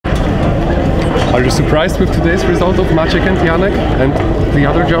Are you surprised with today's result of Maciek and Janek and the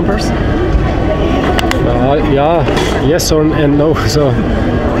other jumpers? Yeah, yes and no. So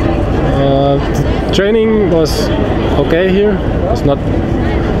the training was okay here. It's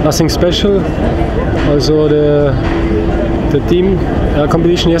nothing special. Also the team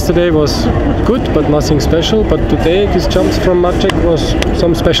competition yesterday was good, but nothing special. But today, these jumps from Maciek was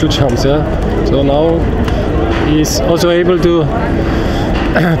some special jumps. Yeah. So now he's also able to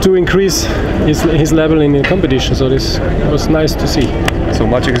increase his level in the competition. So this was nice to see. So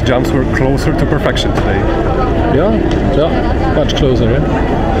Maciek's jumps were closer to perfection today. Yeah, much closer. Yeah.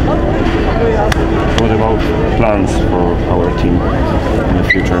 What about plans for our team in the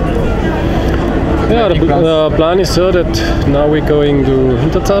future? Yeah, the plan is so that now we're going to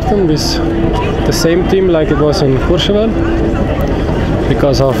Hinterzarten with the same team like it was in Courchevel,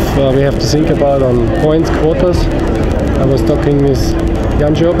 because of we have to think about on points, quotas. I was talking with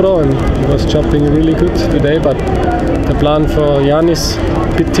Jan Jobro and he was jumping really good today, but the plan for Jan is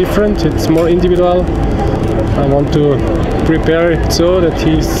a bit different. It's more individual. I want to prepare it so that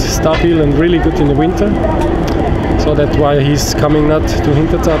he's stable and really good in the winter. So that's why he's coming not to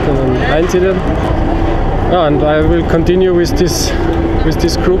Hinterzarten and Einsiedeln. Yeah, and I will continue with this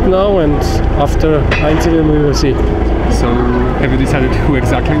group now, and after Einsiedeln we will see. So have you decided who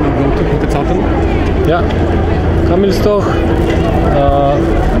exactly will go to Hinterzarten? Yeah, Kamil Stoch,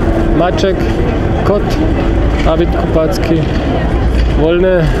 Maciek, Kot, David Kupacki,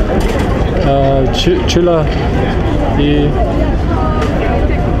 Wolny, Chula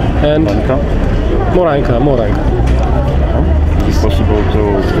and Moranka. Is it possible to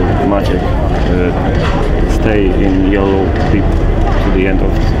Maciek stay in yellow peak to the end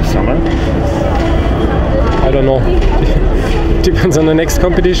of summer? I don't know. Depends on the next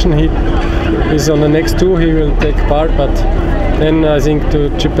competition. He is on the next two. He will take part, but then I think to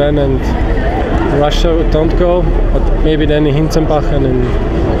Japan and Russia don't go. But maybe then in Hinzenbach and in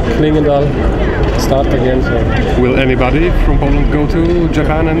Klingendal start again. So. Will anybody from Poland go to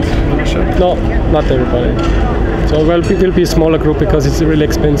Japan and Russia? No, not everybody. So well, it will be a smaller group because it's really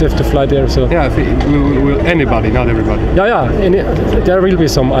expensive to fly there. So yeah, will anybody, not everybody? Yeah. There will be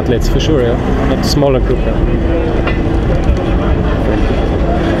some athletes for sure. Yeah, but smaller group. Yeah.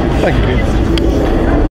 Thank you.